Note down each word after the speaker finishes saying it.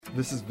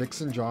This is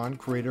Vixen John,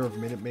 creator of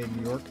Minute Maid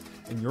New York,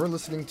 and you're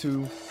listening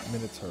to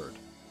Minutes Heard.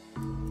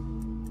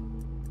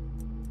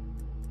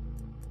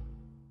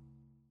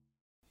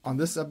 On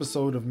this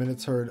episode of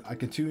Minutes Heard, I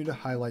continue to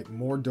highlight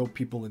more dope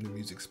people in the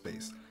music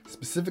space,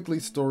 specifically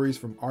stories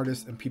from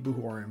artists and people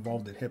who are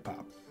involved in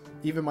hip-hop,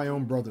 even my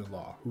own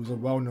brother-in-law, who's a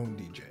well-known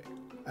DJ.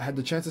 I had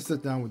the chance to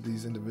sit down with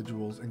these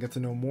individuals and get to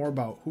know more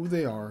about who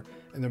they are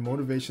and their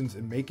motivations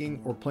in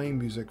making or playing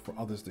music for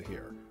others to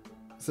hear.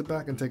 Sit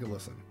back and take a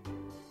listen.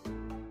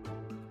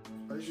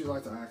 I usually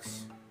like to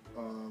ask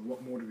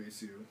what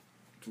motivates you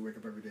to wake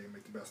up every day and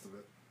make the best of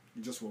it.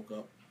 You just woke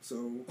up,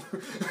 so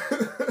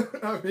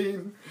I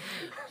mean,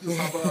 just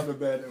hop out of the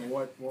bed, and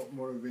what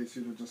motivates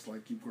you to just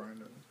like keep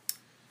grinding?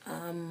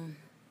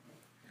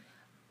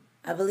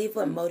 I believe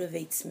what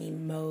motivates me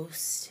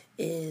most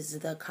is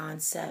the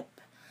concept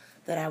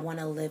that I want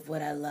to live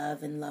what I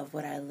love and love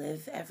what I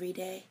live every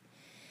day.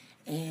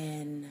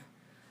 And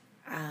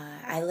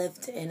I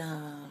lived in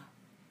a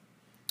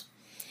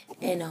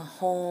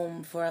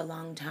home for a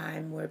long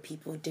time where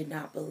people did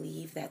not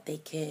believe that they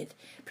could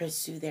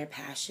pursue their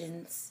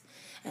passions,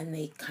 and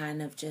they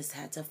kind of just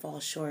had to fall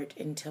short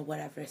into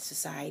whatever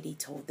society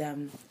told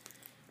them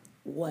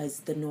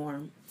was the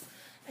norm.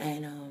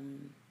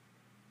 And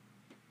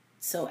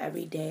so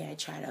every day I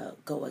try to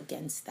go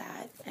against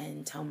that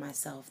and tell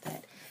myself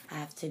that I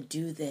have to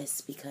do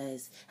this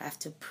because I have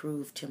to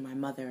prove to my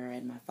mother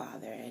and my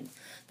father and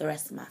the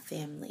rest of my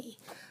family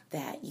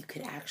that you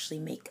could actually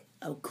make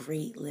a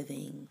great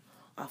living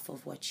off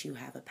of what you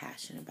have a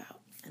passion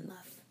about and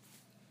love.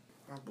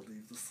 I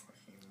believe the same.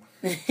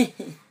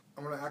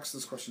 I'm going to ask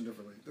this question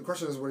differently. The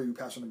question is, what are you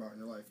passionate about in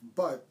your life?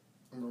 But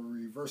I'm going to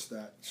reverse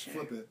that,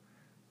 flip it,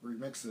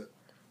 remix it.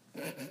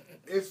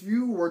 If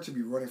you were to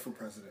be running for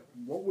president,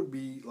 what would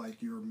be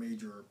like your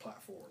major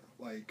platform?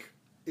 Like,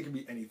 it could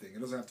be anything. It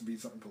doesn't have to be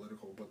something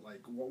political, but like,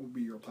 what would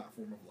be your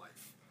platform of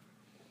life?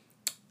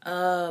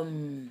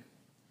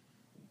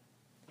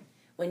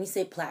 When you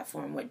say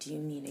platform, what do you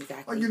mean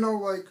exactly? Like,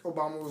 like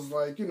Obama was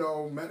like,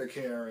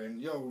 Medicare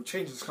and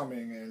change is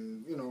coming,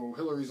 and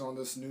Hillary's on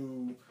this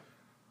new.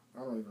 I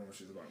don't even know what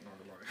she's about.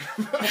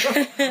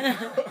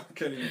 I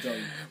can't even tell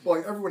you. But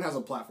like, everyone has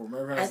a platform.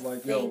 Everyone has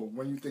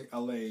when you think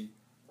LA,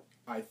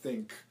 I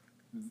think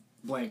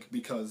blank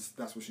because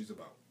that's what she's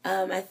about.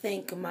 I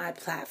think my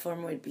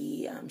platform would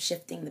be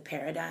shifting the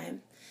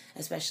paradigm,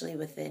 especially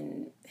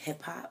within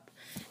hip-hop,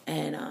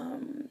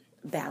 and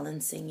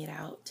balancing it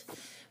out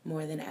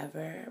more than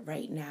ever.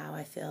 Right now,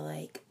 I feel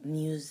like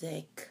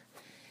music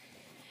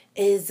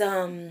is,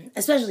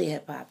 especially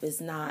hip-hop,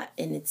 is not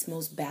in its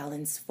most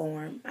balanced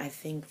form. I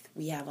think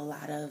we have a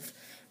lot of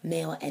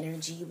male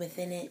energy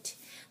within it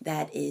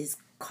that is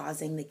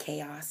causing the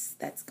chaos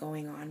that's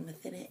going on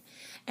within it.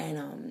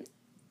 And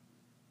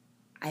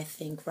I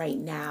think right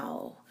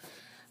now,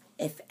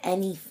 if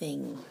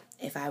anything,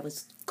 if I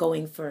was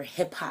going for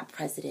hip-hop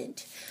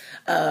president,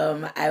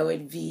 I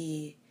would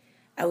be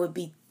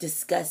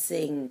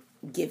discussing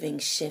giving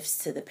shifts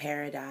to the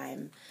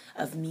paradigm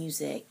of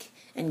music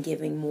and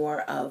giving more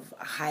of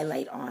a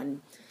highlight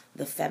on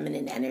the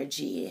feminine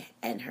energy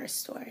and her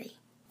story.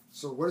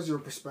 So what is your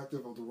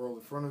perspective of the world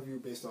in front of you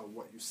based on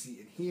what you see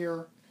and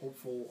hear?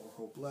 Hopeful or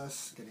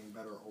hopeless? Getting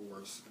better or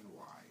worse, and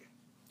why?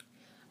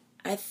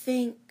 I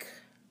think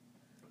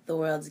the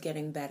world's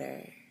getting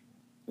better.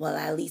 Well,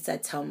 at least I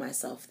tell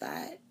myself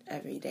that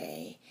every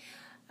day.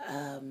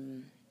 I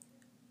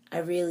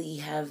really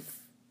have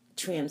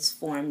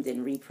transformed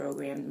and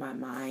reprogrammed my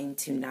mind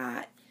to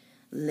not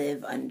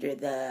live under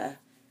the,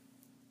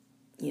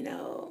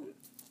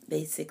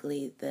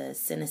 basically the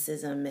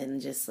cynicism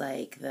and just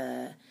like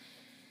the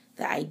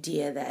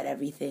idea that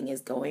everything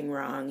is going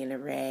wrong in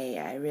array.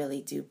 I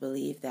really do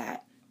believe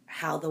that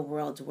how the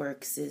world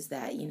works is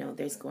that,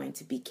 there's going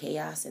to be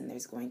chaos and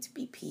there's going to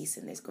be peace,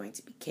 and there's going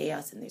to be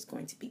chaos and there's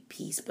going to be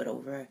peace, but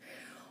over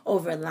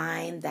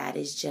line, that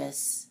is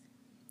just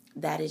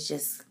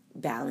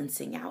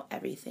balancing out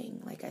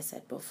everything, like I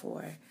said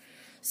before.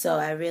 So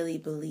I really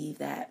believe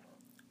that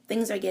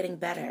things are getting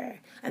better,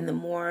 and the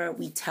more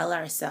we tell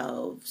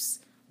ourselves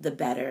the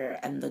better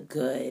and the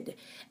good,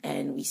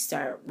 and we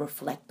start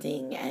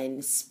reflecting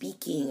and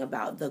speaking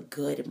about the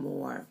good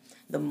more,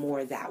 the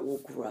more that will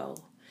grow.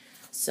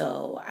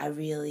 So I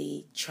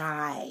really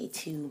try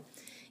to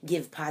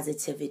give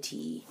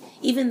positivity,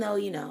 even though,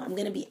 I'm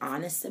going to be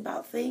honest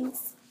about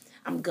things.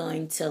 I'm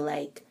going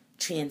to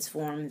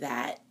transform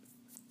that,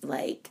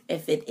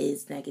 if it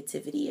is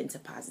negativity, into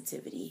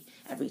positivity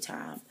every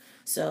time.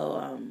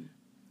 So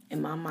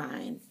in my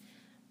mind,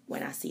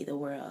 when I see the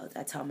world,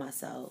 I tell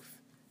myself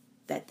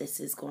that this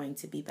is going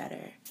to be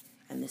better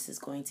and this is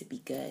going to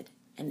be good,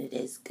 and it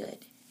is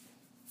good.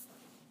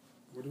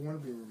 What do you want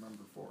to be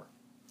remembered for?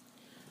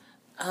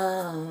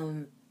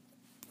 That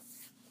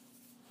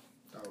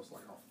was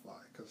off the fly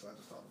because I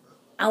just thought of it.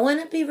 I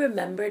want to be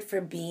remembered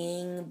for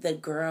being the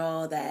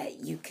girl that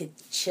you could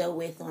chill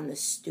with on the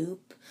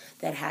stoop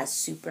that has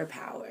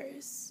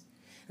superpowers.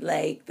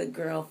 Like the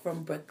girl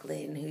from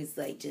Brooklyn who's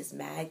just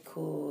mad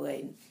cool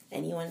and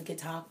anyone could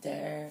talk to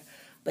her.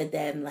 But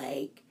then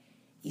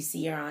you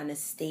see her on a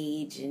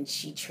stage and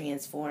she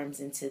transforms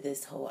into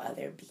this whole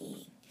other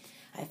being.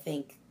 I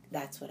think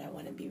that's what I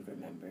want to be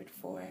remembered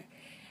for.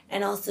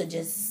 And also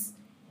just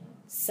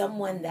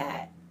someone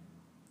that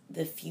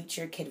the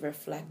future could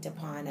reflect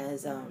upon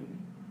as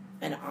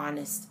an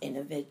honest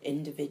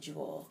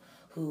individual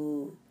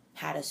who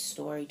had a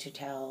story to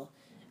tell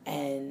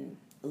and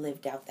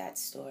lived out that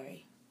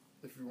story.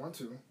 If you want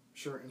to,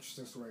 share an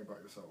interesting story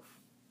about yourself.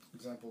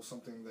 Example,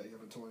 something that you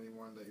haven't told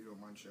anyone that you don't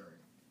mind sharing.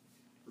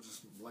 Which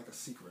is like a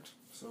secret.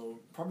 So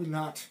probably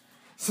not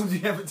something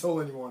you haven't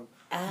told anyone.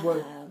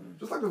 But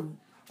just like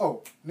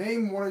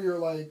name one of your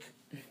like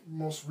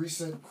most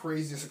recent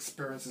craziest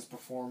experiences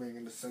performing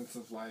in the sense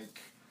of like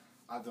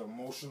either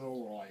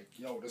emotional or like,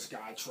 yo, this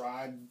guy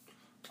tried,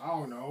 I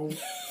don't know,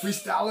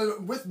 freestyle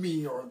it with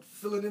me or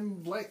fill it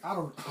in blank. I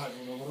don't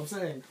know what I'm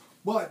saying.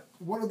 But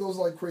one of those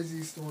like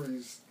crazy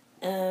stories.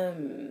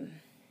 That's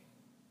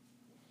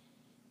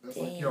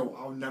like, yo,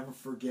 I'll never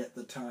forget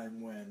the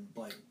time when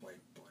blank, blank,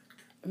 blank.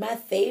 My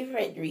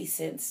favorite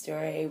recent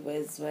story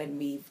was when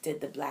we did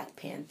the Black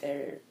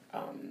Panther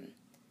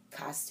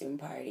costume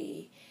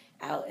party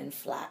out in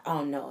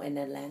in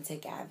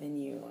Atlantic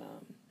Avenue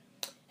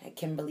at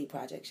Kimberly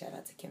Project. Shout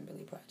out to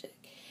Kimberly Project.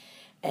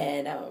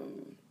 And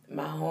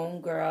my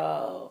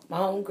homegirl,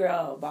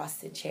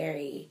 Boston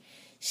Cherry,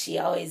 she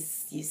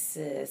always used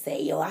to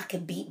say, yo, I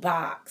could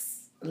beatbox.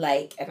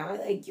 Like, and I was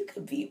like, you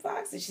could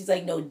beatbox? And she's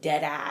like, no,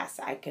 dead ass,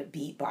 I could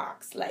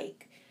beatbox.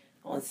 Like,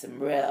 on some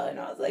real. And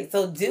I was like,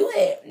 so do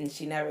it. And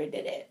she never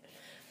did it.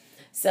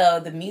 So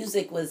the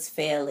music was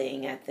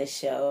failing at the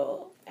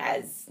show,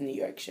 as New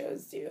York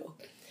shows do.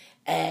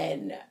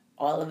 And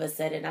all of a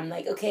sudden, I'm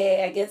like,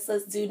 okay, I guess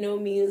let's do no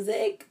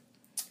music.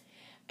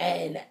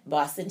 And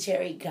Boston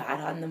Cherry got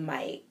on the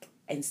mic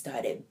and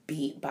started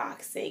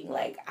beatboxing.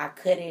 Like, I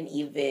couldn't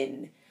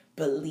even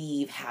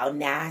believe how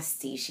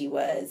nasty she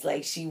was.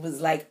 Like, she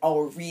was like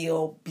a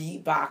real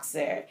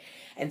beatboxer.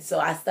 And so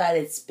I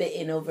started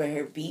spitting over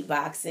her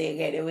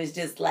beatboxing, and it was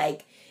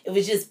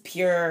just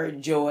pure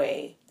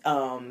joy.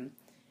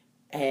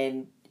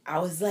 And I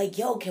was like,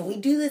 yo, can we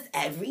do this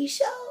every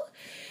show?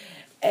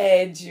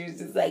 And she was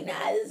just like,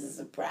 nah, this is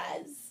a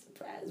surprise.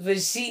 But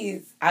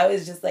I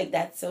was just like,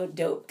 that's so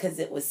dope, because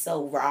it was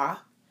so raw.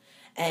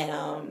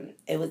 And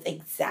it was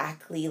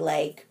exactly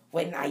like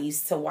when I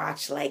used to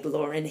watch like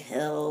Lauryn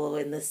Hill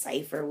and the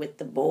Cypher with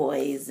the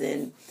boys,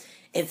 and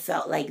it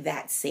felt like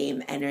that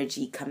same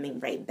energy coming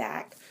right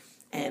back.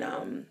 And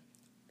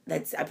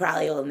I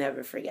probably will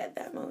never forget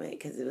that moment,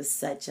 because it was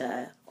such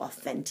a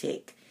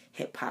authentic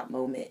hip hop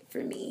moment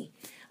for me.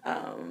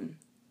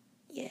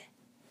 Yeah.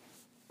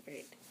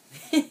 Right.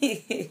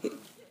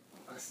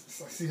 I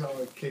see how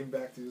it came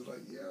back to you. It was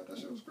like, yeah, that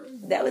shit was crazy.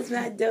 That was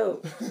mad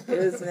dope. It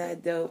was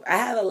mad dope. I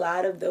have a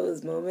lot of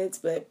those moments,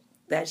 but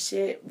that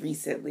shit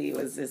recently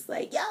was just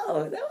like,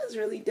 yo, that was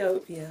really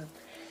dope. Yeah.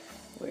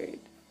 Word.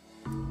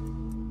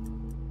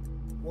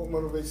 What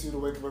motivates you to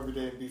wake up every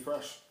day and be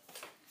fresh?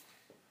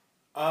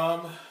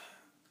 I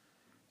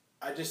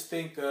just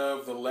think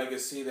of the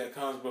legacy that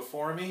comes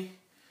before me,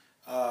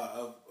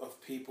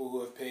 of people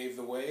who have paved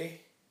the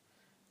way,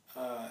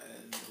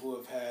 and who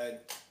have had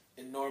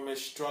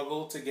enormous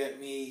struggle to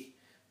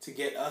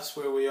get us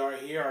where we are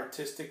here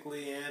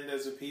artistically and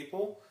as a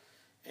people.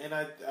 And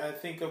I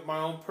think of my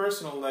own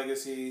personal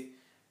legacy,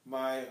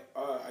 my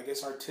I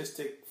guess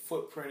artistic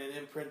footprint and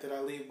imprint that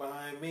I leave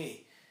behind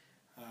me.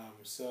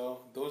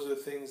 So those are the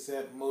things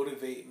that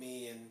motivate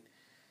me and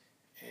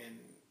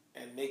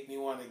make me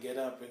want to get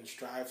up and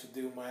strive to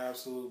do my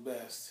absolute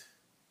best.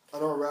 I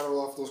know I rattled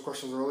off those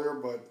questions earlier,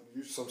 but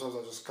sometimes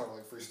I just kind of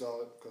like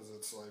freestyle it, because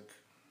it's like,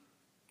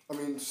 I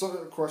mean, some of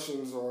the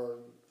questions are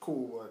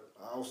cool, but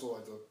I also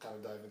like to kind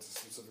of dive into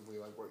specifically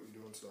like what you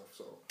do and stuff.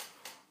 So.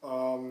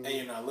 And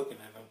you're not looking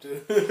at them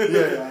too.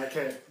 yeah, I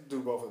can't do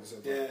both at the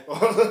same time.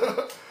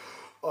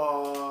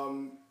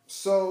 Yeah.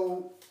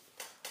 So,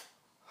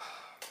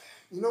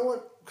 you know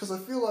what? Because I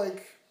feel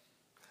like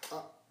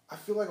I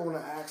want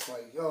to ask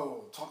like,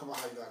 yo, talk about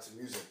how you got into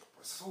music.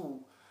 But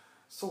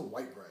so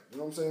white bread. You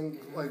know what I'm saying?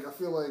 Mm-hmm. Like, I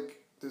feel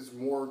like there's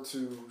more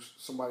to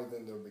somebody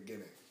than their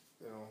beginning.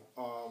 You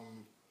know.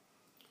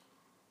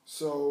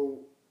 So,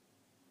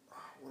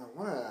 what I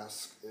want to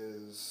ask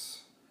is,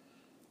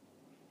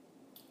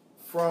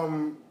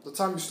 from the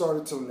time you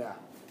started till now.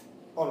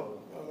 Oh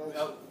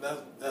no,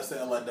 that's the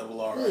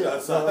LIRR. Right? Yeah,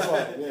 that's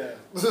fine. Yeah.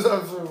 I'm sort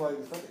of like,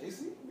 is that the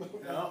AC?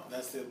 No,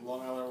 that's the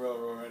Long Island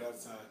Railroad right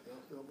outside.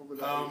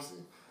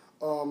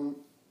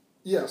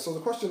 Yeah. So the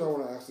question I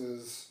want to ask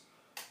is,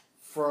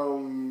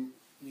 from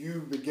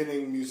you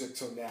beginning music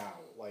till now,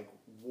 like,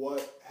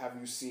 what have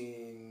you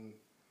seen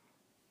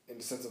in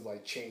the sense of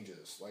like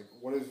changes? Like,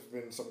 what has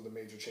been some of the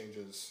major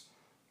changes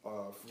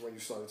from when you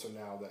started till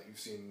now that you've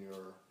seen in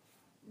your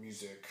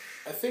music?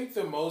 I think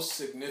the most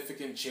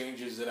significant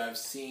changes that I've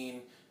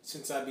seen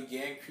since I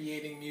began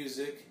creating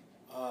music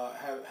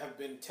have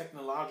been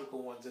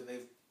technological ones, and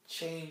they've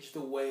changed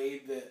the way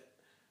that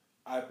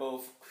I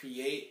both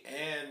create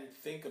and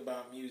think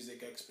about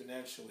music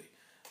exponentially.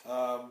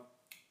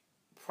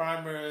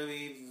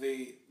 primarily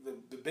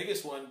the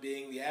biggest one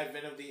being the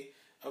advent of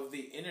the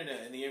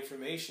internet and the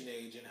information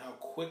age, and how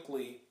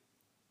quickly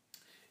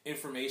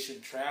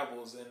information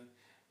travels,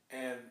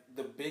 and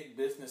the big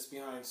business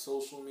behind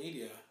social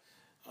media.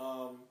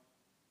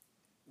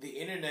 The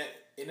internet,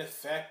 in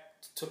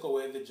effect, took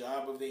away the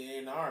job of the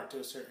A&R to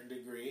a certain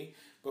degree.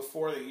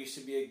 Before, there used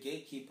to be a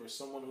gatekeeper,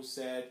 someone who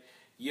said,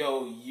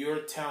 yo, you're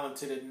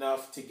talented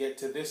enough to get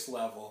to this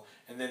level,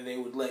 and then they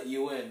would let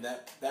you in.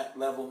 That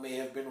level may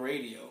have been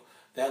radio.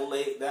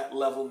 That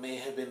level may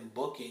have been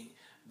booking.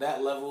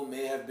 That level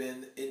may have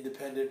been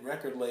independent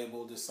record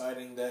label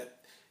deciding that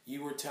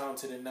you were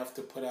talented enough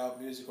to put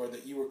out music, or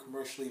that you were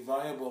commercially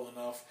viable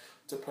enough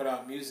to put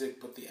out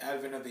music. But the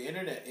advent of the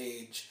internet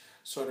age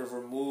sort of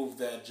removed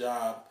that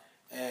job,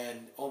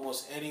 and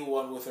almost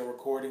anyone with a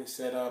recording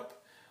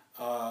setup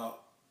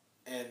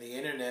and the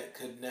internet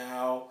could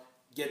now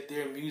get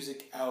their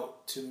music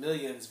out to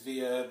millions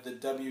via the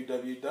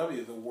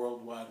WWW, the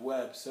World Wide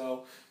Web.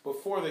 So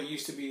before, there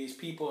used to be these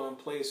people in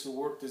place who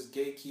worked as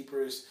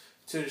gatekeepers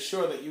to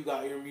ensure that you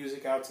got your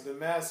music out to the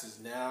masses.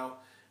 Now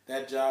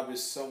that job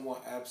is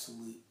somewhat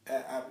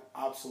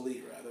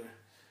obsolete, rather.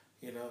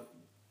 You know,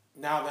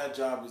 now that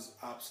job is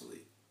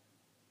obsolete.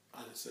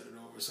 I just said it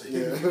over, so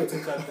you need to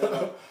cut that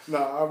up. No,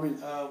 I mean,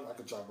 I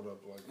could chop it up.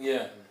 Like,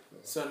 yeah.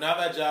 So now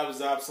that job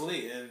is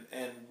obsolete,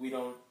 and we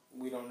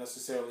don't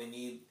necessarily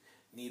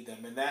need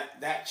them, and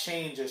that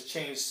change has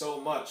changed so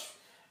much,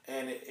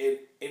 and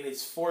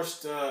it's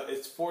forced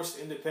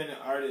independent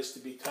artists to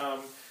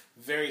become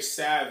very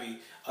savvy.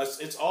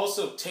 It's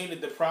also tainted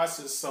the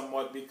process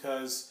somewhat,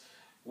 because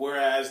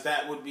whereas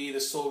that would be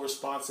the sole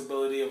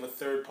responsibility of a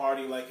third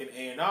party like an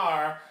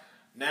A&R,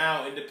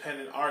 now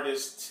independent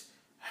artists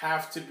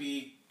have to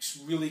be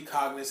really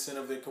cognizant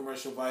of their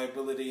commercial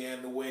viability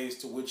and the ways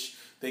to which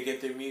they get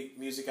their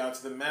music out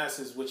to the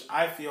masses, which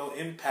I feel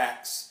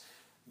impacts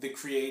the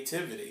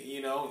creativity.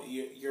 You know,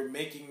 you're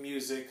making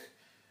music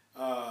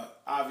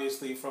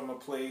obviously from a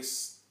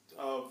place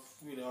of,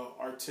 you know,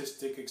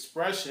 artistic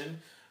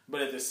expression,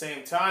 but at the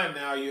same time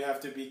now you have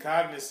to be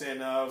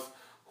cognizant of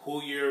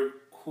who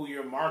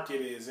your market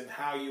is and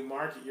how you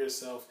market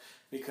yourself,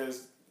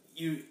 because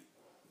you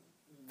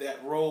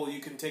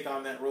can take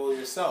on that role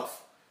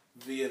yourself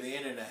via the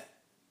internet.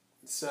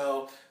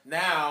 So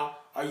now,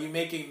 are you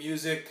making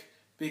music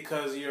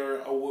because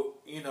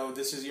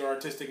this is your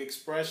artistic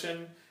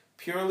expression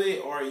purely,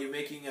 or are you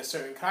making a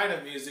certain kind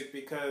of music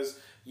because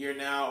you're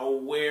now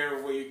aware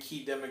of where your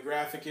key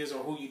demographic is,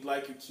 or who you'd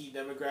like your key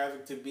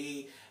demographic to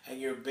be,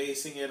 and you're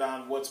basing it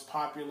on what's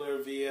popular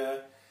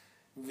via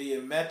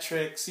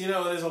metrics? You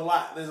know, there's a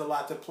lot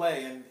to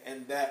play,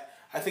 and that,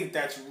 I think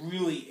that's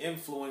really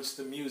influenced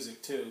the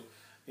music too.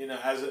 You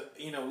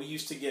know, we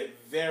used to get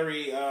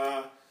very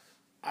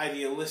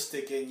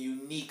idealistic and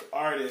unique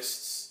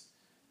artists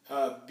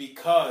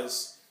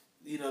because,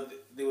 you know,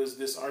 there was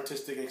this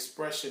artistic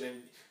expression,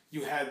 and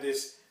you had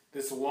this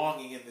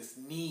longing and this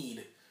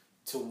need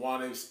to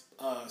want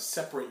to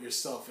separate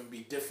yourself and be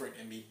different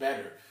and be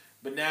better.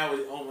 But now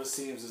it almost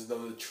seems as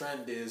though the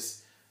trend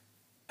is,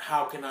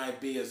 how can I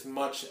be as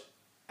much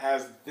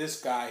as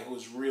this guy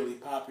who's really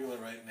popular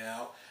right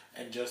now,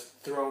 and just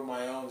throw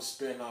my own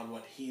spin on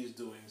what he's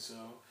doing. So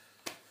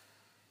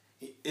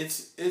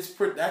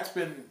that's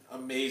been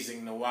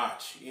amazing to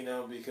watch, you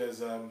know,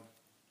 because I'm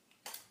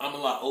a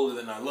lot older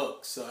than I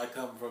look, so I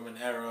come from an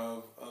era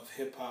of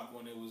hip hop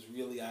when it was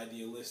really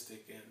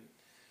idealistic,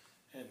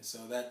 and so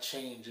that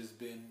change has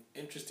been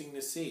interesting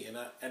to see,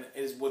 and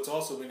what's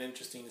also been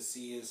interesting to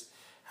see is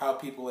how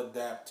people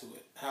adapt to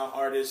it, how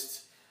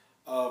artists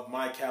of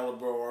my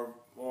caliber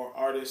or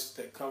artists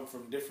that come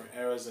from different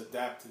eras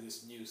adapt to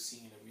this new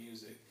scene of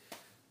music.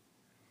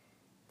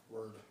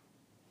 Word.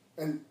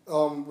 And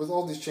with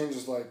all these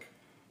changes, like,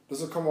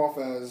 does it come off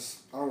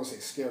as, I don't want to say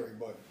scary,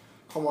 but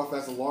come off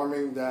as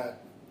alarming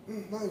that,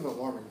 not even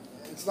alarming,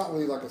 it's not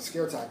really like a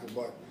scare tactic,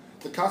 but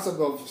the concept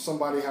of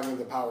somebody having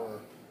the power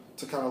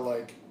to kind of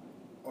like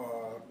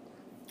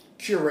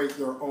curate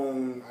their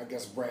own, I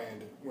guess,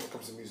 brand when it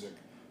comes to music.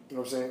 You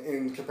know what I'm saying?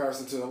 In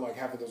comparison to like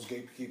having those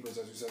gatekeepers,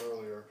 as you said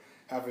earlier,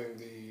 having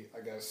the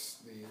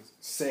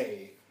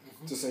say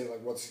to say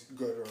like what's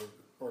good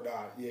or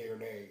not, yay or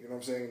nay. You know what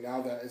I'm saying?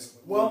 Now that it's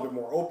a little bit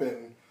more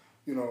open,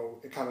 you know,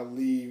 it kind of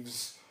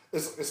leaves.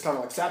 It's kind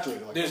of like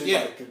saturated. Like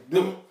anybody could do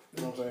it.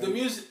 You know what I'm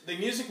saying? The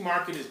music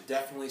market is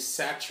definitely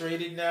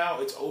saturated now.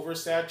 It's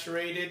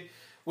oversaturated,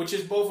 which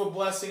is both a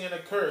blessing and a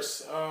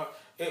curse. I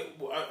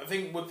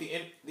think with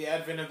the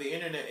advent of the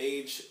internet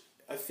age,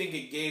 I think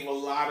it gave a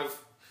lot of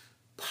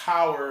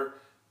power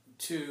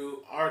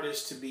to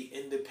artists to be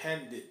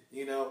independent.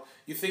 You know,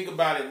 you think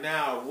about it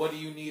now. What do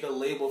you need a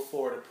label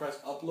for? To press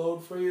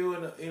upload for you,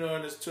 and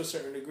to a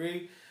certain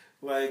degree,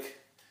 like,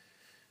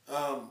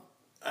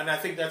 and I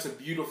think that's a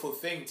beautiful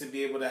thing to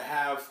be able to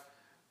have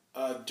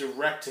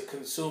direct to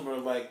consumer,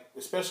 like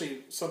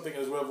especially something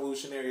as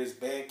revolutionary as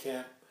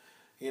Bandcamp.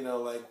 You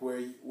know, like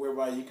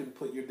whereby you can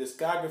put your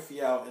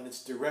discography out and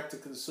it's direct to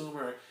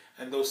consumer,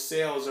 and those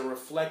sales are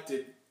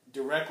reflected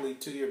directly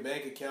to your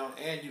bank account,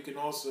 and you can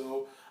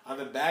also on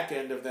the back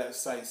end of that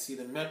site, see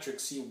the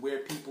metrics, see where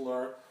people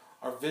are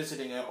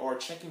visiting it or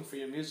checking for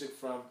your music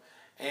from,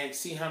 and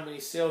see how many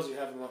sales you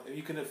have.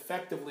 You can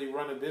effectively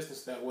run a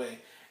business that way,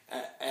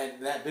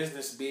 and that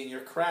business being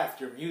your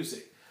craft, your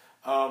music.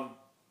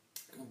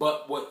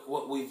 But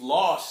what we've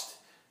lost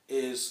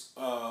is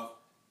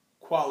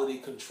quality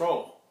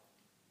control.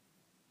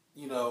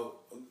 You know,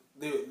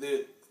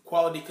 the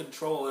quality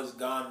control has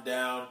gone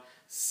down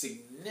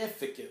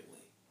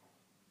significantly.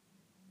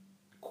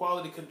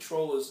 Quality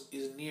control is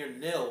near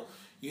nil.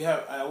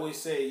 I always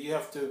say you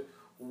have to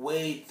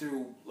wade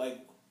through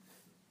like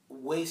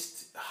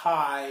waist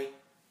high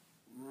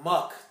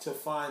muck to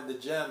find the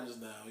gems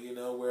now, you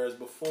know, whereas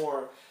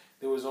before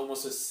there was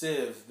almost a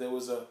sieve. There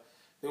was a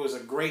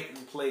grate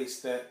in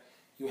place that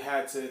you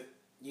had to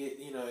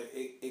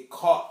it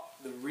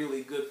caught the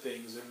really good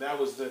things, and that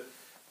was the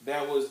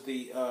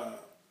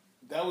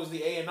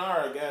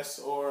A&R, I guess,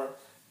 or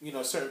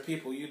certain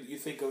people. You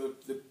think of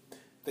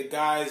the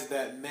guys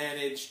that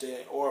managed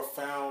or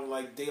found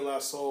like De La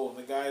Soul, and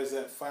the guys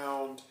that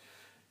found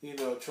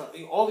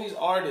all these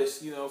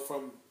artists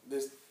from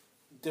this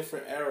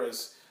different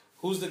eras.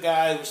 Who's the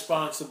guy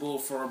responsible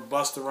for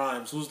Busta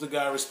Rhymes? Who's the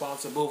guy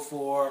responsible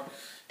for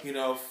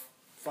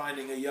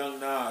finding a young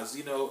Nas?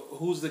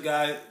 Who's the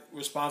guy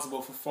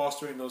responsible for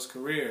fostering those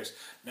careers?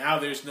 Now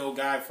there's no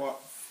guy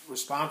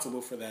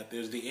responsible for that.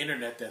 There's the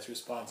internet that's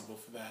responsible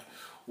for that.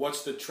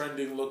 What's the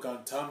trending look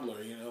on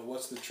Tumblr?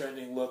 What's the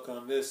trending look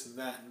on this and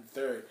that and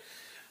third?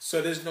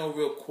 So there's no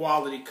real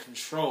quality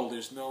control.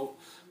 There's no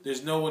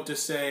one to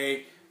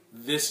say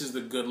this is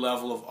the good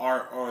level of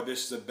art or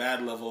this is a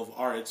bad level of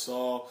art. It's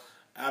all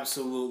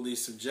absolutely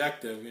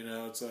subjective.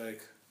 It's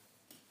like,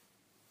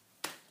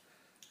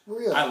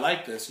 well, yeah. I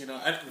like this. And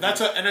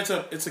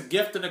it's a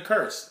gift and a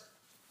curse.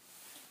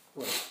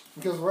 Right.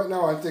 Because right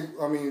now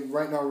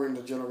right now we're in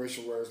the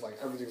generation where it's like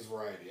everything's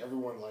variety.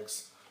 Everyone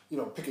likes,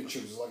 pick and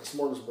choose. It's like a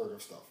smorgasbord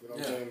of stuff. You know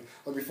what I'm saying?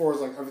 Like before,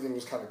 it's like everything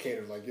was kind of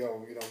catered. Like,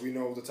 we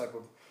know the type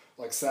of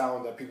like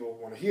sound that people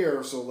want to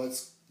hear, so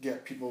let's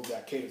get people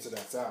that cater to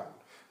that sound.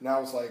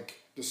 Now it's like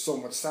there's so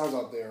much sounds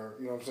out there.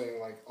 You know what I'm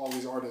saying? Like all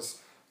these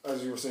artists,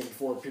 as you were saying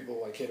before,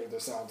 people like cater their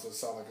sound to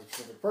sound like a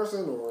specific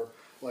person or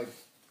like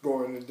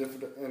go in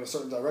a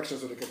certain direction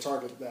so they can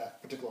target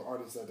that particular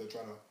artist that they're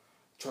trying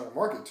to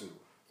market to.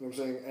 You know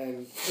what I'm saying?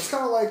 And it's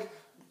kind of like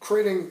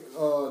creating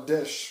a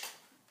dish,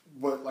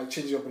 but like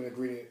changing up an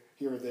ingredient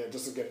here or there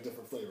just to get a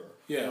different flavor.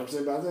 Yeah. You know what I'm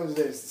saying? But at the end of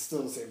the day, it's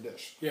still the same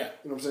dish. Yeah.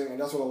 You know what I'm saying? And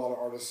that's what a lot of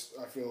artists,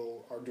 I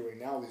feel, are doing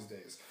now these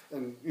days.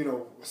 And,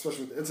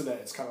 especially with the internet,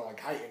 it's kind of like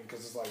heightened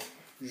because it's like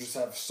you just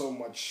have so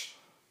much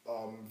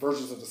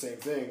versions of the same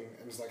thing,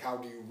 and it's like, how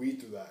do you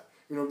weed through that?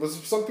 But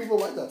some people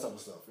like that type of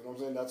stuff. You know what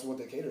I'm saying? That's what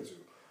they cater to.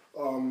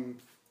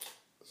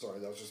 Sorry,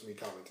 that was just me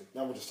commenting.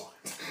 Now we're just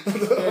talking.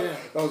 Yeah.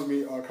 That was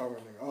me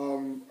commenting.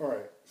 All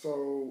right.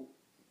 So,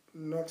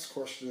 next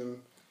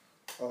question.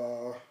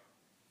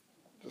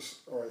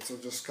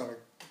 Just kind of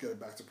get it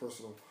back to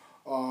personal.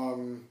 All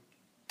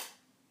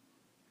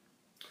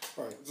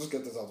right, just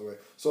get this out of the way.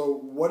 So,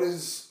 what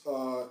is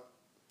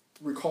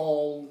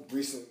recall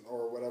recent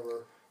or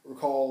whatever?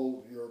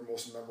 Recall your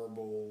most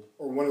memorable,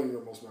 or one of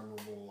your most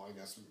memorable, I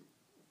guess,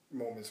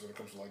 moments when it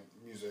comes to like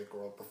music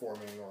or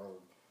performing or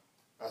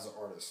as an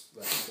artist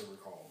that you can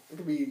recall. It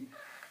could be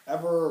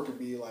ever, or it could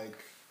be like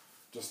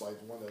just like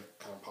one that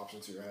kind of pops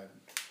into your head.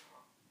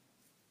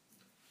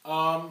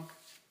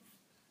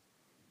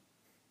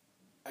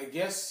 I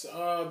guess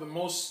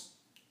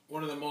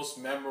one of the most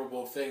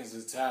memorable things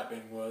that's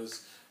happened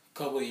was a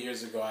couple of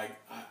years ago. I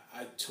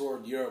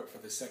toured Europe for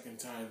the second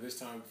time. This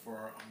time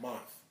for a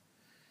month,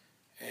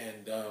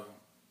 and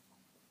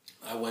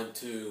I went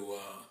to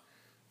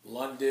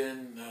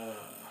London. I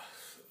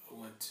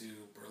went to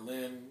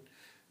Berlin,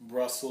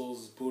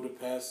 Brussels,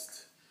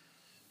 Budapest.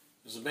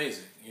 It was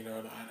amazing, and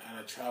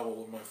I traveled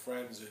with my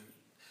friends and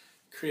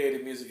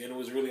created music, and it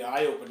was really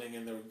eye-opening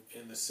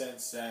in the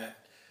sense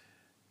that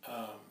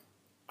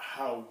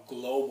how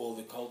global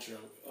the culture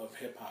of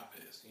hip-hop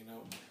is,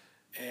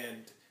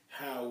 and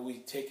how we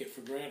take it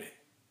for granted.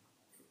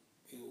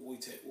 We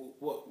take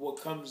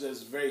what comes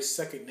as very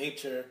second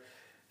nature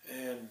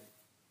and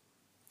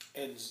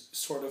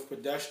sort of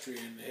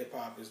pedestrian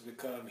hip-hop has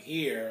become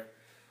here.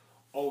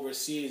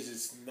 Overseas,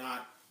 it's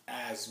not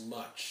as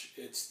much.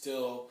 There's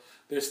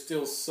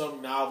still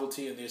some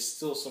novelty and there's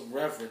still some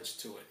reverence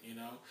to it,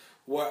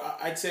 Where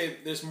I'd say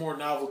there's more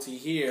novelty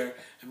here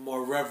and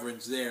more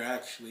reverence there,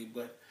 actually,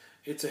 but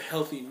it's a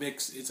healthy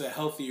mix. It's a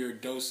healthier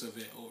dose of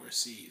it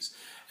overseas,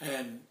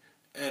 and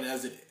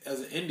as an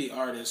indie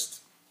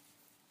artist,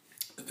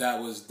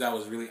 that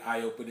was really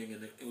eye opening,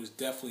 and it was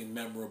definitely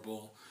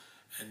memorable,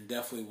 and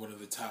definitely one of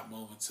the top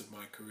moments of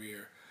my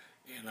career.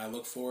 And I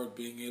look forward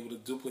to being able to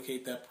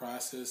duplicate that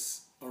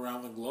process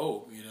around the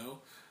globe,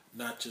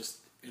 not just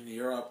in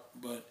Europe,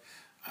 but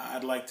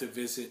I'd like to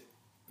visit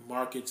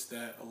markets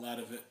that a lot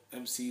of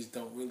MCs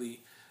don't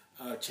really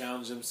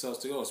challenge themselves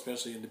to go,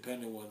 especially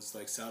independent ones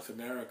like South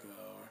America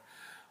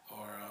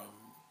or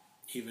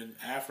even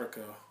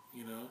Africa,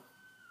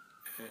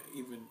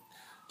 even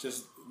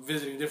just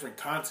visiting different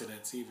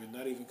continents, even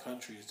not even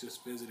countries,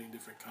 just visiting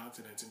different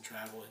continents and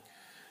traveling.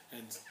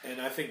 And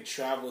I think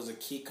travel is a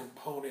key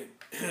component.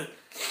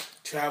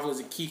 Travel is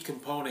a key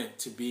component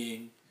to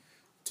being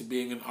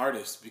an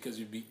artist, because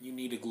you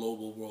need a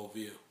global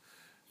worldview.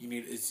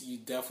 You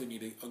definitely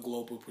need a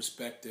global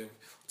perspective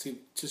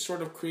to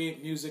sort of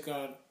create music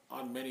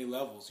on many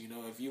levels. You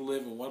know, if you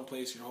live in one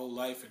place your whole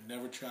life and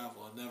never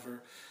travel and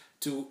never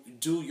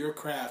do your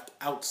craft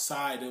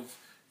outside of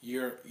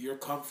your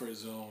comfort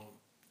zone,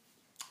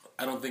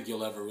 I don't think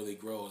you'll ever really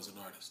grow as an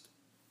artist.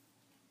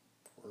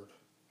 Word.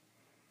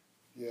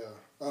 Yeah.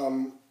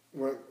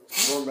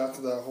 Going back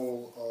to that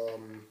whole,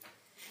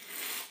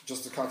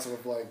 just the concept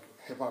of like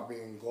hip hop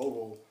being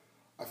global,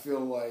 I feel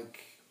like,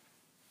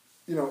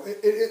 you know,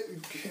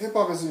 hip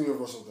hop is a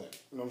universal thing.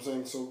 You know what I'm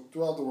saying? So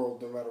throughout the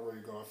world, no matter where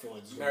you go, I feel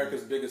like it's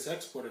America's biggest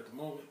export at the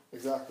moment.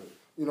 Exactly.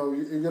 You know,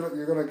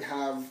 you're gonna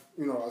have,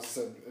 you know, as I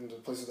said, in the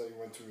places that you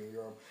went to in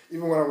Europe.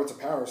 Even when I went to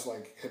Paris,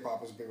 like hip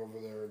hop is big over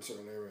there in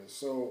certain areas.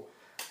 So,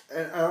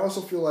 and I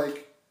also feel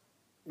like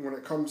when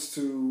it comes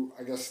to,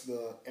 I guess,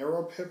 the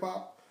Arab hip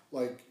hop,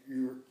 like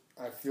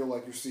I feel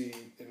like you see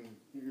in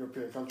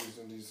European countries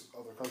and these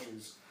other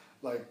countries,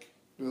 like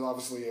there's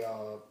obviously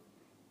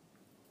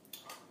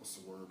what's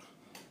the word?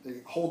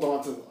 They hold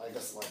on to, I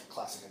guess, like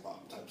classic hip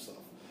hop type stuff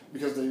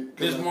because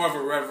there's more of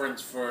a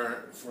reverence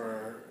for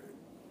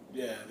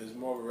there's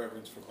more of a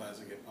reverence for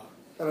classic hip hop.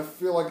 And I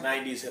feel like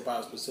 90s hip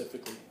hop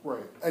specifically.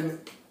 Right. And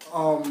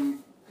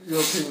your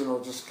opinion,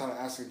 or just kind of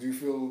asking, do you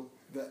feel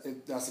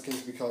that that's the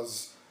case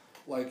because,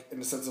 like, in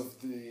the sense of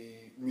the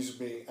music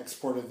being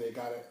exported, they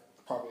got it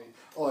probably,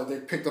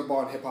 they picked up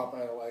on hip hop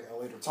at like a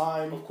later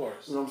time. Of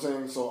course. You know what I'm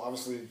saying? So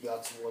obviously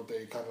that's what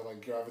they kind of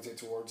like gravitate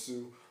towards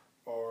too.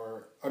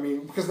 Or, I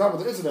mean, because now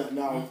with the internet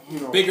now, you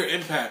know. Bigger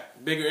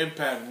impact.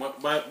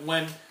 But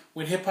when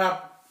hip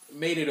hop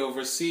made it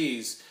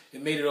overseas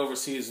in the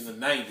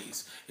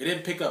 90s. It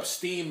didn't pick up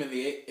steam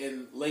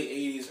in late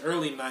 80s,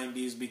 early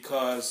 90s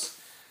because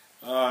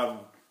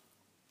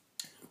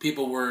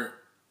people weren't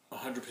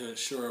 100%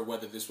 sure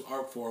whether this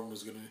art form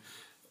was going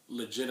to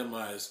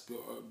legitimize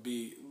or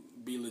be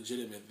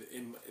legitimate.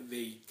 And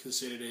they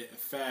considered it a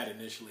fad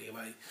initially.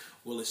 Like,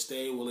 will it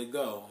stay? Will it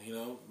go? You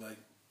know, like,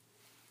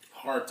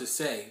 hard to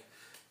say.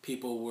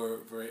 People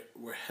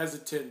were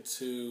hesitant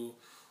to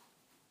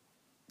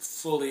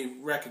fully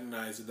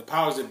recognize it. The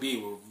powers that be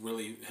were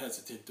really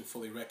hesitant to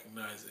fully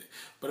recognize it,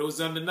 but it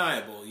was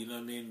undeniable. You know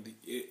what I mean?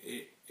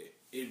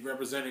 It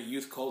represented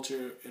youth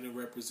culture, and it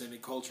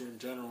represented culture in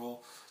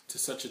general to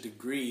such a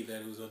degree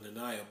that it was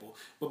undeniable.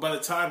 But by the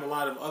time a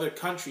lot of other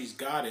countries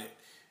got it,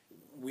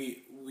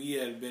 we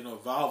had been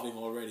evolving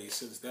already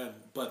since then.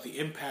 But the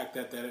impact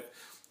that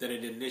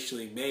it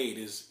initially made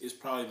is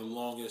probably the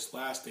longest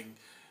lasting.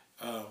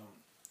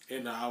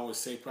 And I would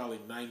say probably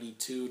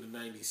 92 to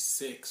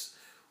 96.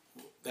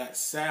 That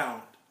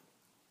sound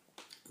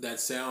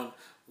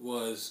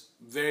was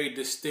very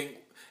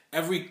distinct.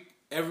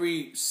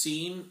 Every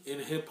scene in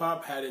hip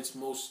hop had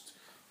some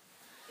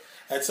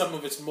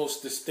of its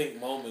most distinct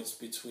moments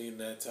between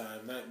that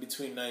time.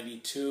 Between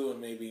 92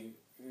 and maybe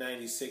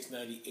 96,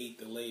 98,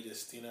 the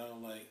latest. You know,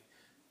 like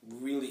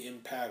really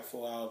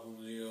impactful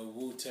albums. You know,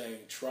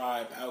 Wu-Tang,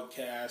 Tribe,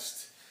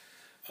 Outkast.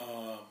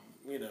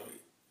 You know,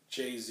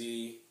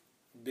 Jay-Z,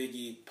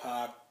 Biggie,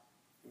 Pac,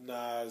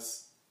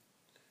 Nas.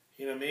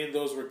 You know what I mean?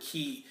 Those were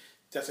key.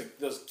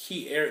 Those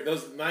key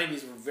those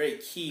 90s were very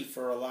key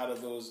for a lot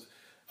of those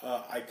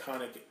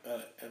iconic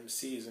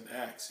MCs and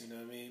acts. You know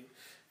what I mean?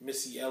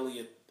 Missy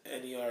Elliott,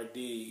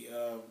 N.E.R.D.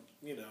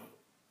 You know,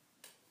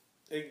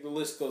 the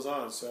list goes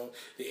on. So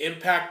the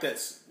impact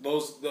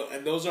those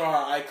are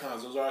our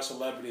icons. Those are our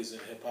celebrities in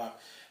hip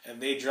hop,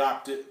 and they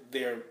dropped it.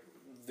 They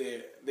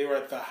were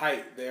at the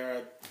height.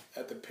 They're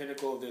at the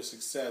pinnacle of their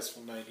success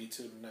from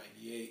 92 to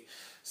 98.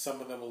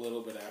 Some of them a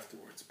little bit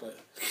afterwards, but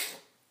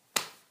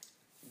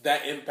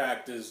that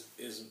impact is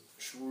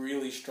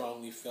really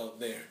strongly felt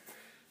there.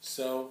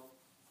 So,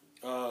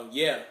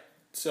 yeah.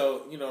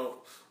 So, you know,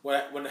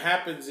 what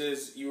happens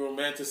is you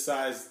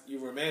romanticize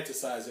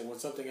it when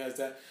something has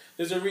that.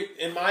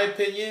 In my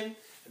opinion,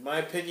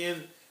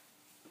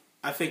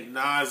 I think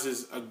Nas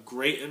is a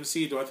great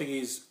MC. Do I think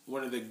he's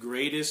one of the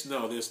greatest?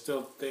 No, there's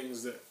still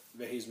things that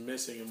he's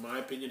missing, in my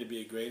opinion, to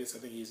be a greatest. I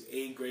think he's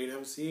a great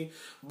MC.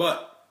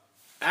 But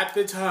at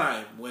the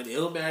time when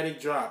Illmatic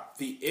dropped,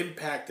 the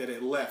impact that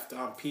it left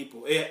on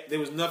people, there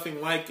was nothing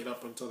like it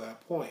up until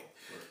that point.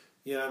 Right.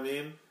 You know what I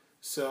mean?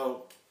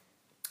 So,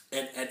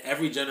 and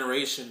every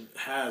generation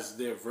has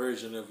their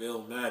version of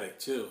Illmatic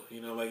too.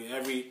 You know, like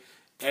every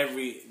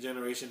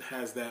generation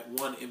has that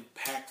one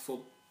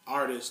impactful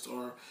artist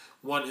or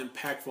one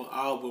impactful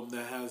album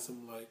that has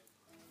them like,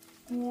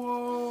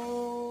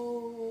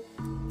 whoa.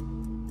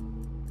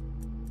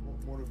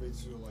 What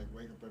motivates you to like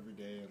wake up every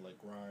day and like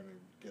grind and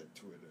get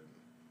to it and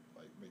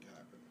like make it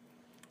happen?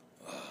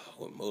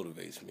 What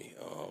motivates me?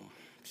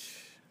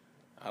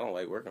 I don't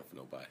like working for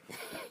nobody.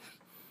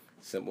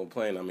 Simple and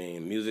plain. I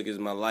mean, music is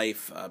my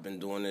life. I've been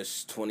doing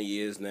this 20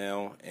 years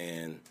now,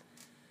 and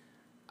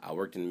I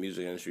worked in the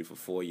music industry for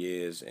 4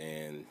 years,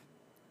 and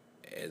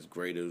as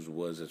great as it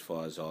was as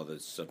far as all the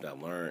stuff that I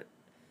learned,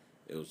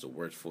 it was the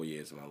worst 4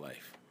 years of my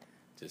life.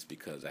 Just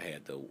because I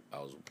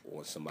was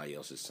on somebody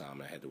else's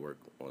time. I had to work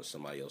on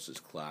somebody else's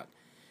clock.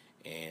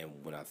 And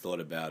when I thought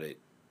about it,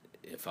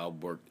 if I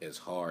worked as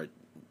hard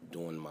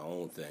doing my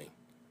own thing,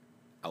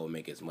 I would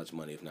make as much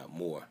money, if not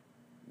more,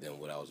 than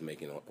what I was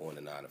making on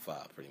the 9 to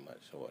 5, pretty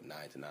much, or 9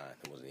 to 9.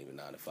 It wasn't even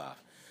 9 to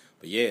 5.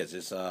 But yeah, it's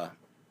just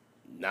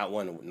not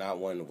one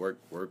to work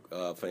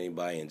for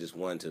anybody, and just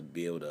one to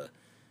be able to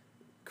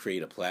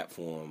create a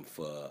platform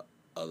for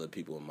other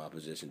people in my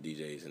position,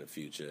 DJs in the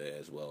future,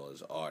 as well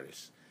as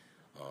artists,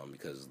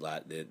 because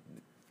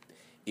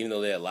even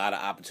though there are a lot of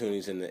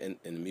opportunities in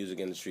the music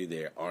industry,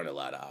 there aren't a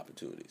lot of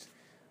opportunities.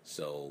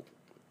 So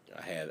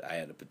I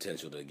had the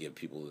potential to give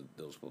people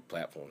those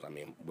platforms. I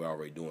mean, we're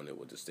already doing it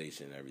with the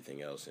station and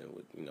everything else, and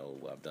with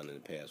what I've done in the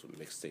past with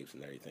mixtapes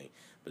and everything.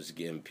 But just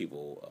giving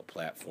people a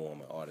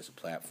platform, an artist a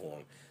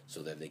platform,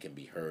 so that they can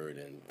be heard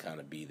and kind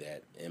of be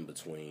that in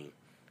between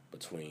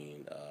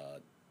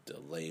the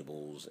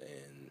labels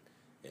and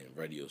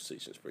radio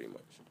stations, pretty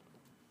much.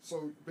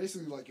 So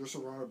basically, like, you're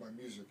surrounded by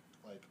music,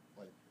 like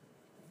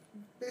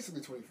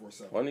basically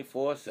 24/7.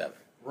 24/7.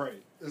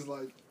 Right. It's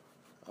like.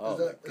 Oh,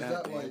 is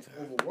that like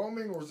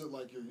overwhelming, or is it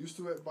like you're used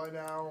to it by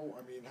now?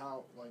 I mean,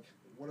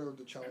 what are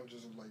the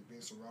challenges of like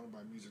being surrounded by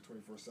music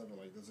 24/7?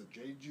 Like, does it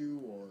jade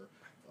you, or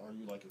are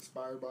you like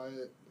inspired by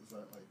it? Is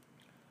that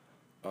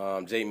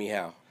like? Jade me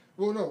how?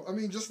 Well, no, I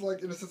mean just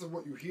like in the sense of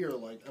what you hear.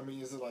 Like, I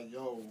mean, is it like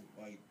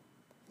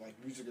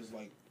like music is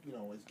like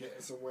it's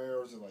getting somewhere,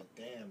 or is it like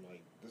damn,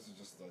 like this is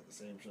just like the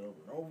same shit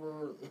over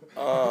and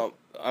over?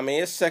 I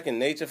mean, it's second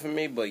nature for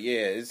me, but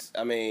yeah,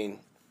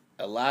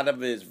 a lot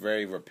of it is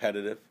very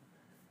repetitive.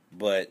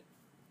 But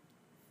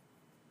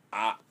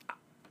I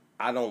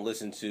don't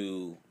listen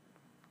to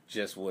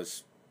just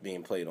what's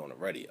being played on the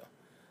radio.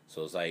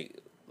 So it's like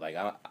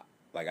I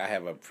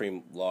have a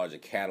pretty large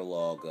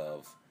catalog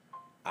of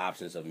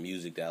options of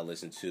music that I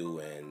listen to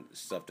and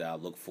stuff that I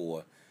look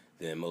for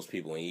than most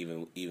people.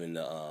 And even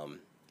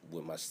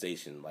with my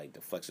station, like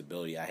the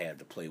flexibility I have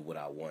to play what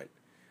I want,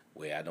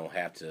 where I don't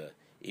have to.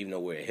 Even though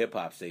we're a hip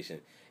hop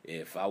station,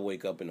 if I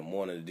wake up in the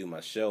morning to do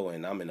my show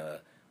and I'm in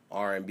a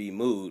R&B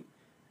mood,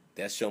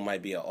 that show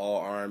might be an all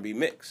R&B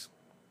mix,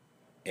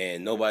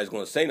 and nobody's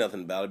going to say nothing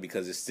about it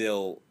because it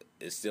still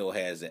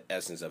has the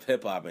essence of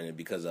hip hop in it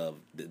because of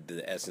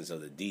the essence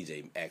of the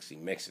DJ actually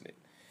mixing it,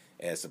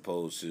 as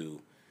opposed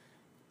to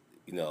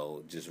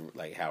just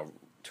like how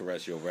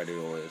terrestrial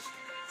radio is.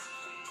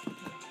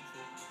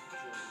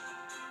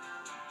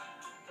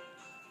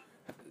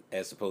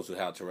 As opposed to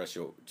how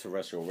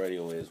terrestrial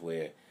radio is,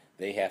 where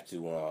they have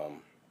to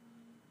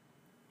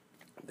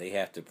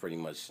pretty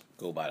much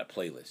go by the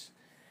playlist.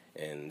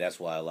 And that's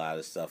why a lot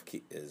of stuff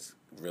is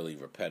really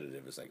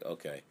repetitive. It's like,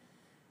 okay,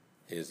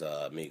 here's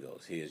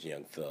Migos, here's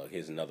Young Thug,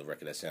 here's another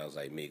record that sounds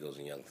like Migos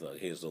and Young Thug,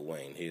 here's Lil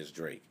Wayne, here's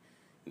Drake.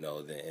 In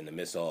the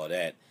midst of all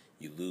that,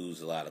 you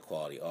lose a lot of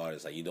quality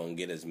artists. Like, you don't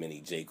get as many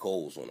J.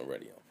 Coles on the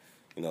radio.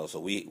 So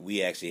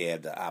we actually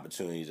have the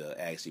opportunity to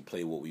actually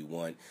play what we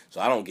want. So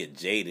I don't get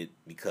jaded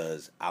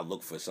because I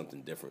look for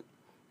something different.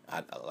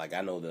 I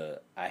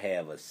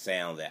have a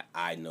sound that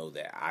I know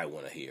that I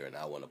want to hear and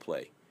I want to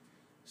play.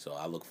 So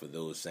I look for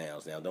those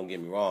sounds. Now, don't get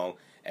me wrong.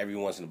 Every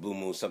once in a blue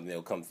moon, something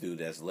will come through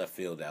that's left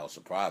field that will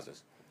surprise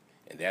us.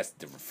 And that's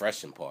the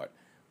refreshing part.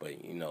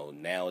 But,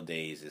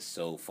 nowadays it's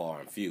so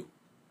far and few.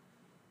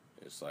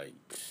 It's like,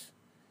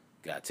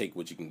 gotta take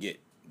what you can get.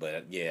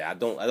 But, yeah, I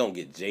don't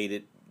get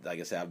jaded. Like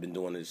I said, I've been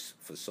doing this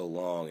for so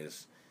long.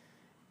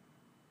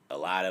 A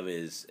lot of it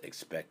is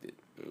expected.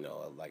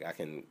 Like I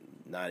can,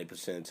 90%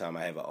 of the time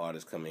I have an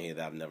artist come in here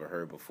that I've never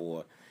heard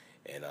before.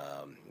 And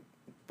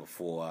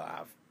before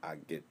I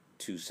get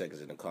 2 seconds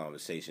in the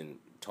conversation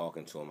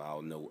talking to them,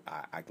 I'll know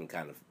I can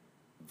kind of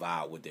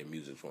vibe what their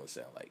music's going to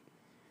sound like.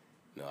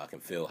 I can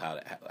feel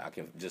I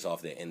can just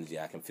off their energy.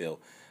 I can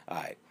feel, all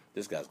right,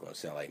 this guy's going to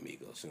sound like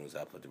Migos as soon as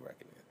I put the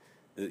record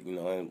in.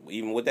 And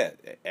even with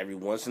that, every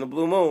once in a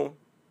blue moon,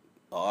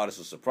 an artist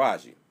will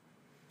surprise you.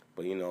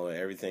 But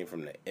everything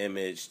from the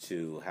image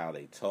to how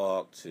they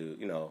talk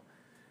to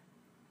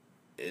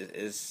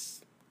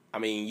it's. I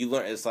mean, you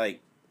learn. It's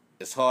like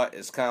it's hard.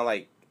 It's kind of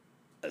like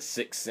a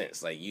sixth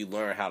sense. Like, you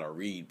learn how to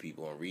read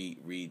people and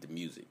read the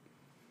music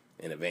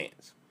in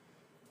advance.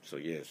 So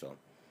yeah, so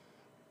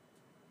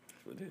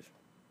that's what it is.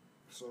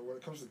 So when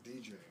it comes to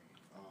DJing,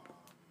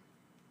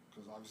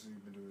 because obviously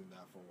you've been doing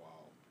that for a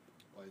while,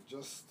 like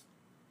just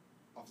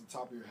off the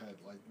top of your head,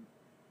 like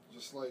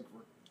just like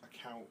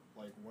account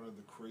like one of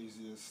the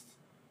craziest,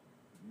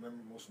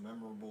 most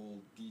memorable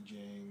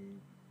DJing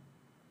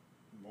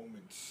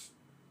moments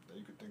that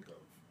you could think of.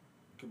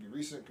 It could be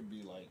recent, could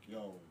be like,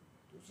 yo,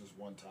 there was this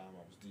one time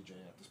I was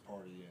DJing at this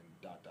party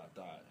and ...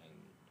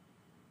 and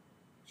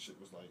shit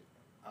was like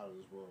out of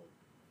this world.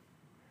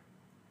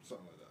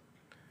 Something like that.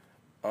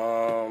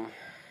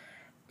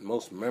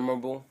 Most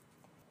memorable,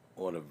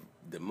 or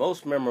the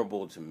most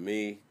memorable to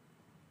me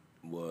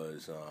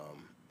was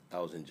I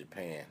was in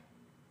Japan.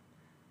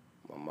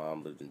 My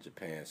mom lived in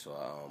Japan,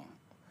 so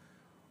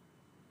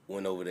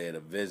went over there to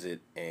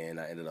visit, and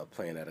I ended up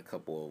playing at a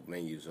couple of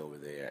venues over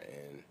there.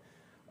 And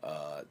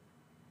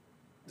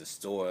the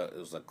store, it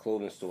was a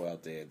clothing store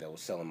out there that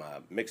was selling my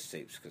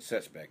mixtapes,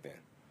 cassettes back then.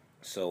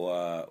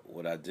 So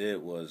what I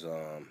did was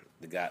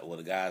the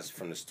guys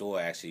from the store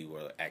actually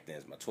were acting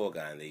as my tour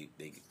guide, and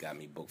they got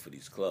me booked for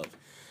these clubs.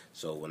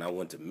 So when I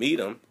went to meet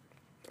him,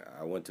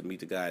 I went to meet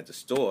the guy at the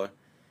store.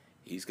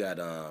 He's got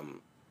a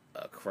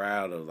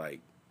crowd of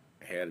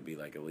had to be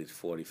at least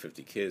 40,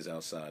 50 kids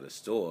outside the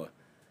store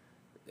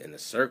in a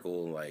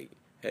circle, like,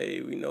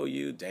 hey, we know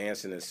you,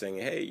 dancing and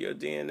singing. Hey, your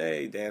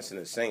DNA, dancing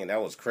and singing.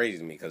 That was crazy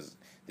to me because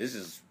this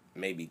is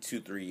maybe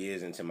 2-3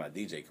 years into my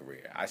DJ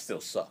career. I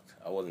still sucked.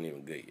 I wasn't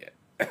even good yet.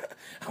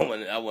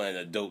 I wasn't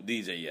a dope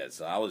DJ yet,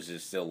 so I was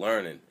just still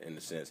learning in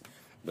a sense.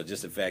 But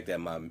just the fact that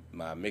my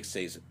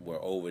mixtapes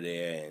were over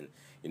there, and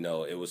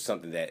it was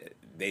something that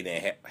they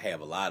didn't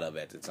have a lot of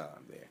at the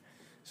time there.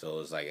 So it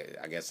was like,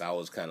 I guess I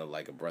was kind of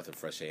like a breath of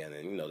fresh air,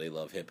 and they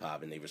love hip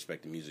hop and they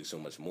respect the music so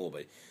much more.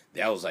 But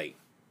that was like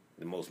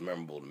the most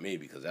memorable to me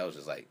because that was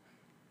just like,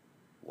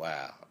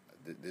 wow,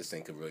 this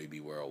thing could really be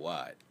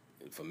worldwide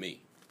for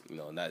me.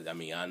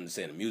 I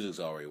understand the music's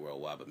already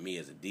worldwide, but me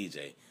as a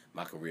DJ,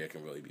 my career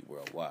can really be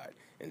worldwide,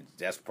 and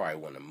that's probably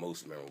one of the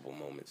most memorable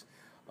moments.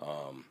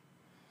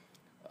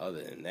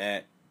 Other than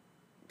that,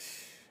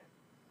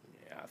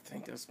 I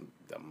think that's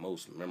the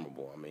most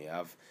memorable. I mean,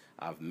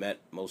 I've met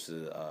most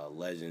of the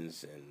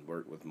legends and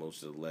worked with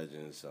most of the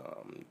legends.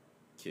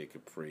 Kid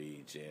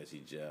Capri,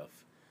 Jazzy Jeff,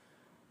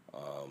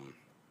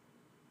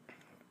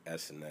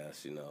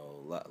 SNS. A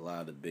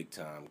lot of the big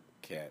time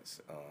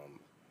cats.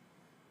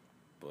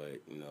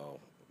 But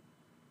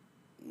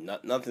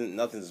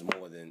nothing's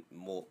more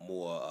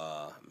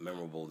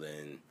memorable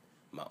than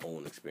my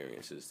own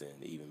experiences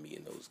than even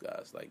meeting those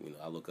guys.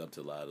 I look up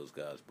to a lot of those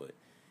guys, but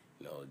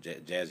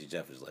Jazzy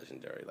Jeff is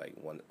legendary.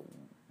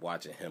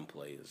 Watching him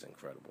play is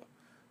incredible.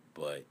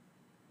 But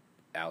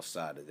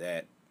outside of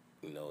that,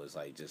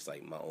 it's just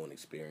my own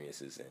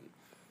experiences. And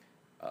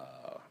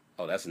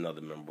that's another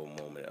memorable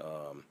moment.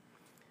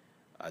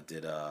 I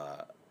did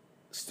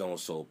Stone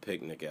Soul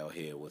Picnic out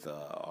here with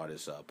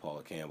artist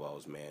Paula Campbell I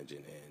was managing,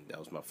 and that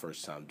was my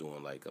first time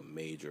doing a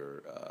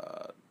major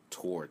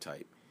tour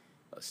type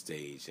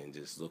stage, and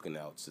just looking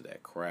out to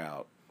that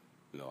crowd.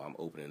 I'm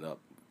opening up,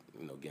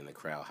 getting the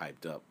crowd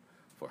hyped up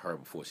for her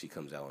before she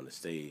comes out on the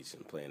stage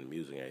and playing the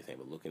music and everything,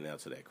 but looking out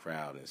to that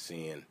crowd and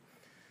seeing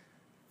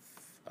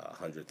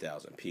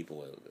 100,000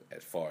 people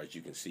as far as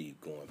you can see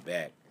going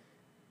back,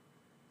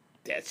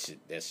 that shit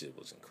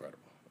was incredible.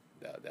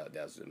 That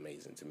was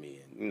amazing to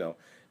me, and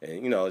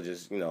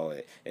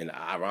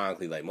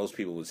ironically, most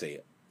people would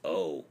say,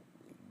 "Oh,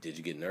 did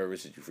you get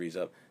nervous? Did you freeze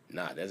up?"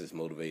 Nah, that just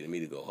motivated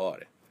me to go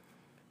harder.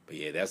 But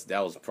yeah,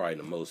 that was probably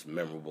the most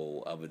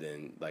memorable, other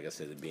than, like I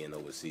said, it being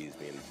overseas,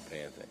 being the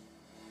Japan thing.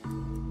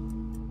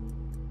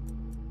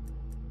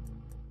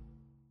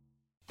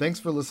 Thanks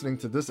for listening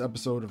to this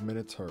episode of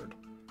Minutes Heard.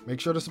 Make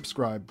sure to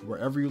subscribe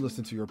wherever you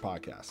listen to your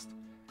podcast,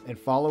 and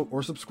follow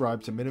or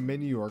subscribe to Minute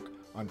Maid New York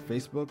on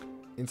Facebook,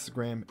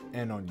 Instagram,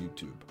 and on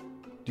YouTube.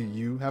 Do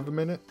you have a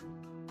minute?